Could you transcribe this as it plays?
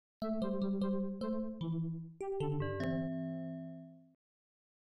Hey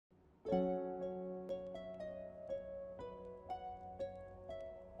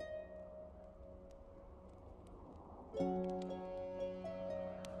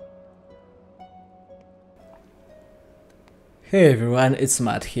everyone, it's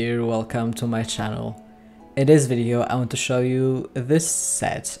Matt here, welcome to my channel. In this video I want to show you this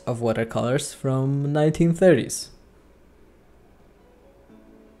set of watercolors from 1930s.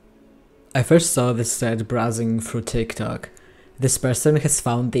 I first saw this set browsing through TikTok. This person has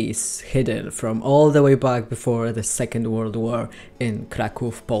found these hidden from all the way back before the Second World War in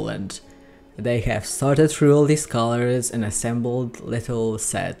Kraków, Poland. They have sorted through all these colors and assembled little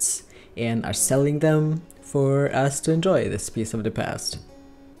sets and are selling them for us to enjoy this piece of the past.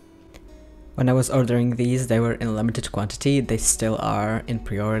 When I was ordering these, they were in limited quantity. They still are in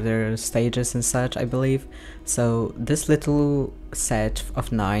pre-order stages and such, I believe. So this little set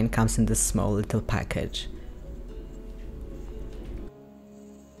of 9 comes in this small little package.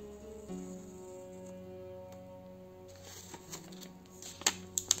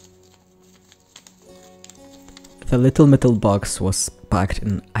 The little metal box was packed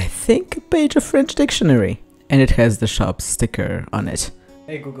in, I think, a page of French dictionary, and it has the shop sticker on it.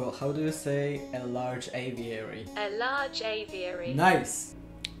 Hey Google, how do you say a large aviary? A large aviary. Nice!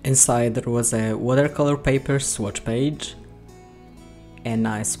 Inside there was a watercolor paper swatch page, a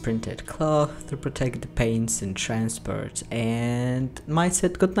nice printed cloth to protect the paints in transport, and my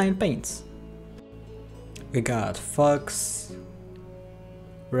set got 9 paints. We got fox,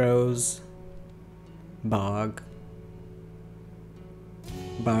 rose, bog,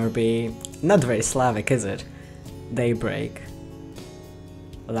 Barbie, not very Slavic, is it? Daybreak,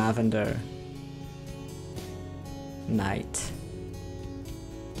 lavender, night,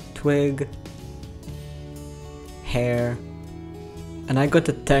 twig, hair, and I got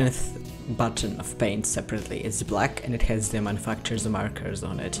a 10th button of paint separately. It's black and it has the manufacturer's markers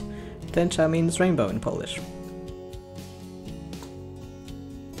on it. Tęcza means rainbow in Polish.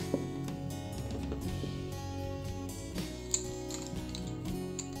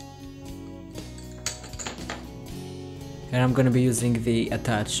 And I'm gonna be using the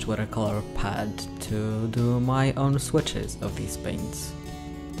attached watercolor pad to do my own swatches of these paints.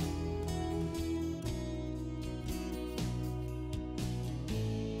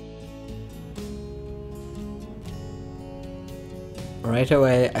 Right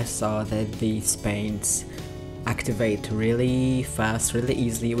away I saw that these paints activate really fast, really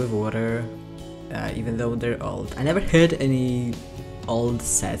easily with water, even though they're old. I never had any old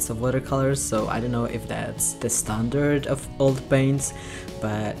sets of watercolors, so I don't know if that's the standard of old paints,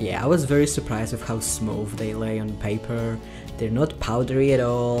 but yeah, I was very surprised with how smooth they lay on paper. They're not powdery at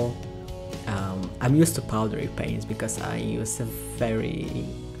all. I'm used to powdery paints because I used a very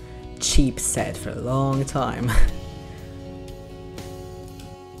cheap set for a long time.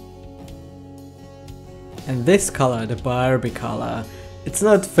 And this color, the Barbie color, it's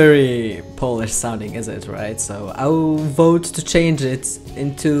not very Polish sounding, is it, right? So I'll vote to change it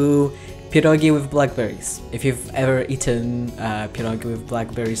into pierogi with blackberries. If you've ever eaten pierogi with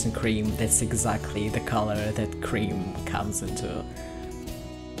blackberries and cream, that's exactly the color that cream comes into.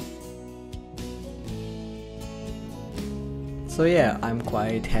 So yeah, I'm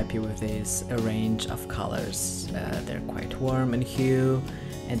quite happy with this range of colors. They're quite warm in hue,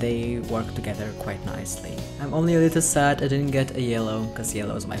 and they work together quite nicely. I'm only a little sad I didn't get a yellow, because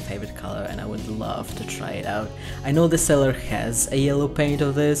yellow is my favorite color and I would love to try it out. I know the seller has a yellow paint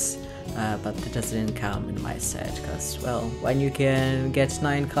of this, but it just didn't come in my set, because, well, when you can get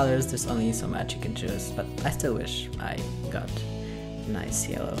 9 colors, there's only so much you can choose, but I still wish I got nice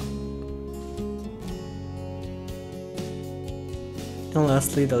yellow. And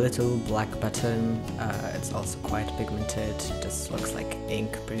lastly, the little black button, it's also quite pigmented, it just looks like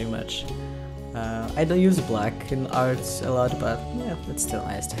ink pretty much. I don't use black in art a lot, but yeah, it's still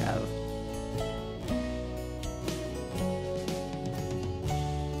nice to have.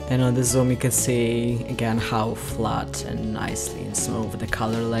 And on the zoom you can see again how flat and nicely and smooth the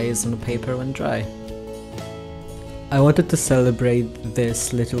color lays on the paper when dry. I wanted to celebrate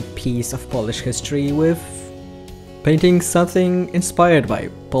this little piece of Polish history with painting something inspired by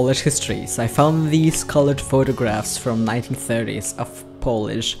Polish history, so I found these colored photographs from 1930s of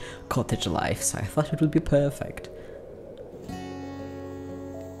Polish cottage life, so I thought it would be perfect.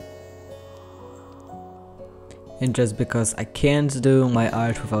 And just because I can't do my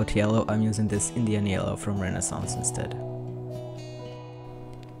art without yellow, I'm using this Indian yellow from Renaissance instead.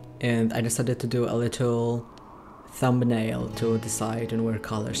 And I decided to do a little thumbnail to decide on where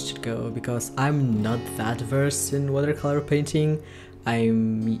colors should go, because I'm not that versed in watercolor painting.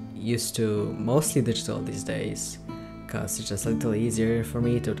 I'm used to mostly digital these days, because it's just a little easier for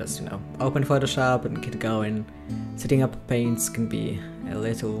me to just, open Photoshop and get going. Setting up paints can be a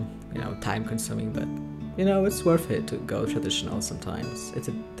little, time consuming, but it's worth it to go traditional sometimes. It's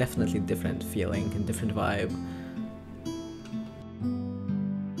a definitely different feeling and different vibe.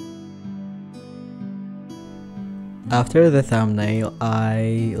 After the thumbnail,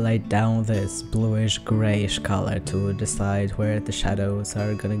 I laid down this bluish grayish color to decide where the shadows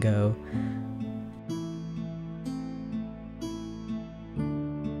are gonna go.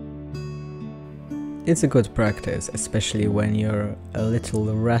 It's a good practice, especially when you're a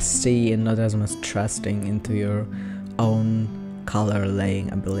little rusty and not as much trusting into your own color laying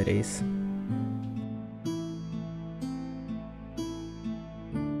abilities.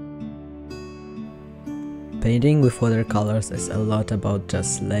 Painting with watercolors is a lot about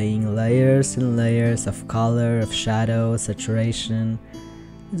just laying layers and layers of color, of shadow, saturation.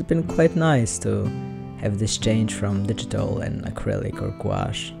 It's been quite nice to have this change from digital and acrylic or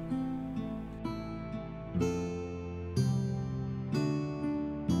gouache.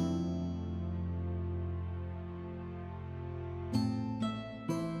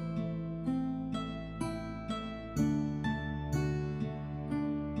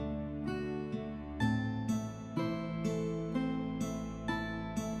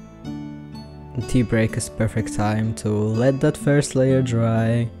 Tea break is perfect time to let that first layer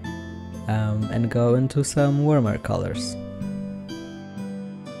dry and go into some warmer colors.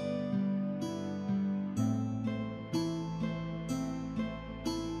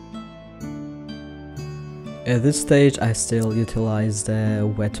 At this stage I still utilize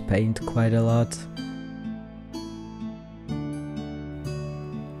the wet paint quite a lot.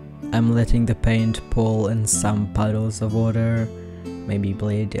 I'm letting the paint pull in some puddles of water, maybe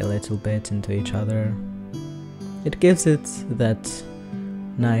bleed a little bit into each other. It gives it that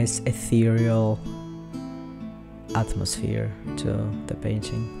nice ethereal atmosphere to the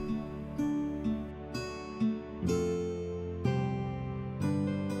painting.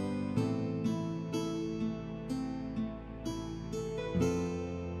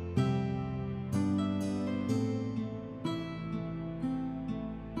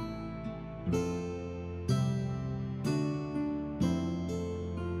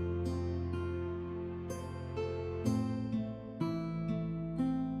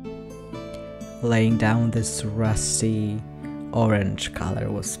 Laying down this rusty orange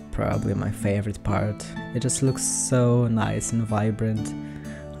color was probably my favorite part. It just looks so nice and vibrant.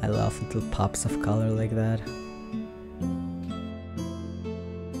 I love little pops of color like that.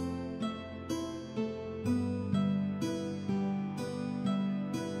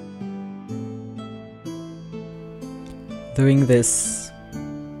 Doing this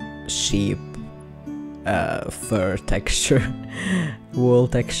sheep fur texture, wool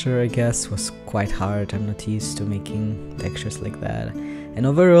texture I guess, was quite hard. I'm not used to making textures like that. And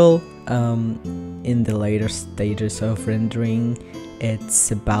overall, in the later stages of rendering,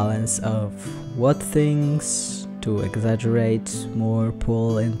 it's a balance of what things to exaggerate, more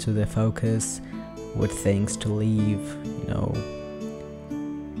pull into the focus, what things to leave,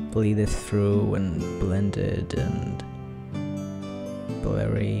 bleed it through and blended and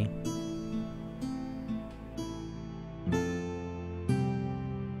blurry.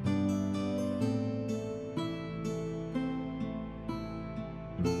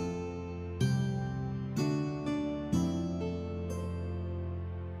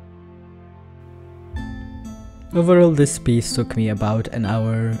 Overall, this piece took me about an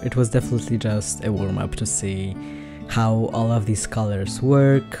hour. It was definitely just a warm-up to see how all of these colors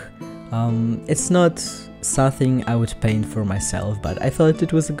work. It's not something I would paint for myself, but I thought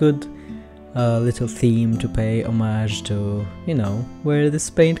it was a good little theme to pay homage to, where this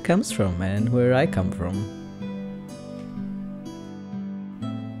paint comes from and where I come from.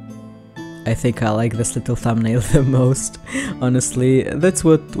 I think I like this little thumbnail the most, honestly. That's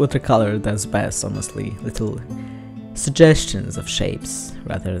what watercolor does best, honestly. Little suggestions of shapes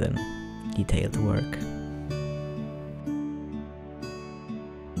rather than detailed work.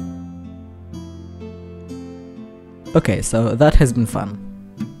 Okay, so that has been fun.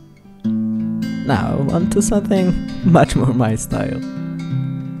 Now, on to something much more my style.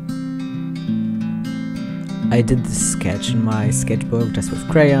 I did this sketch in my sketchbook just with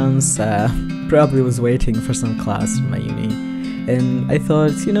crayons, probably was waiting for some class in my uni, and I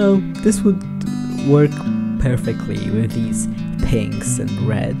thought, this would work perfectly with these pinks and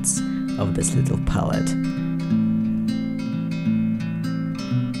reds of this little palette.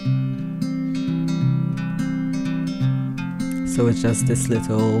 So it's just this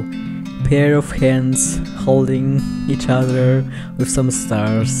little pair of hands holding each other with some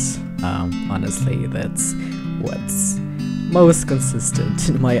stars. Honestly, that's what's most consistent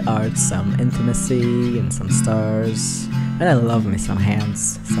in my art, some intimacy and some stars. And I love me some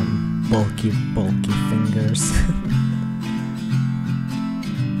hands, some bulky fingers.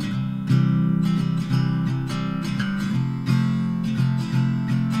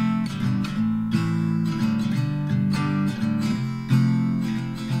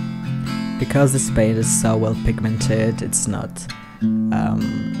 Because this paint is so well pigmented, it's not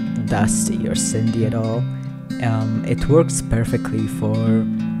dusty or sandy at all. It works perfectly for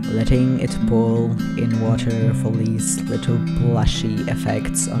letting it pull in water for these little blushy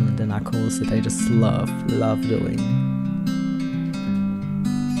effects on the knuckles that I just love doing.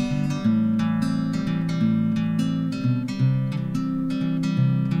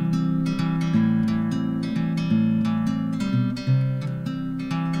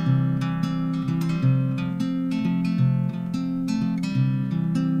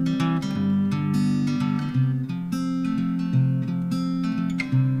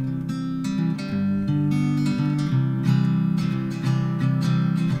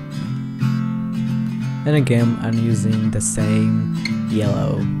 And again, I'm using the same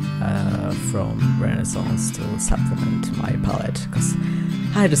yellow from Renaissance to supplement my palette, because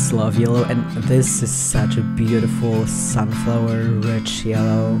I just love yellow, and this is such a beautiful sunflower rich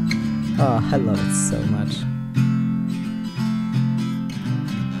yellow. Oh, I love it so much.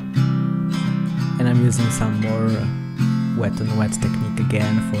 And I'm using some more wet on wet technique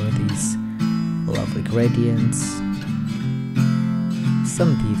again for these lovely gradients,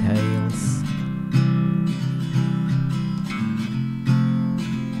 some details.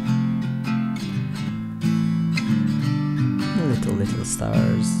 Little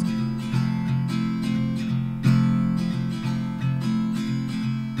stars.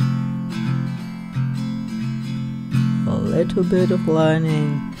 A little bit of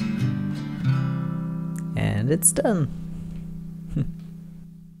lining, and it's done.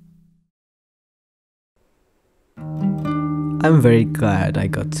 I'm very glad I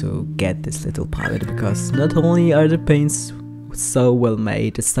got to get this little palette, because not only are the paints so well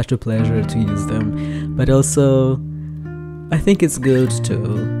made, it's such a pleasure to use them, but also I think it's good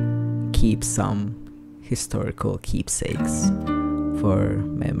to keep some historical keepsakes for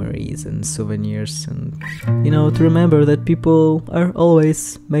memories and souvenirs, and you know, to remember that people are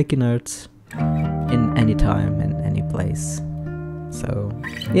always making art in any time and any place. So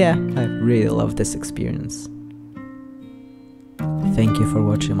yeah, I really love this experience. Thank you for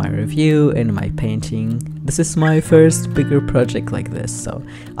watching my review and my painting. This is my first bigger project like this, so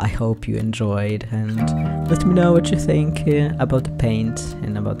I hope you enjoyed, and let me know what you think about the paint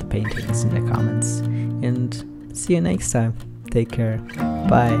and about the paintings in the comments. And see you next time. Take care.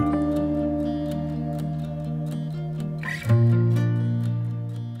 Bye.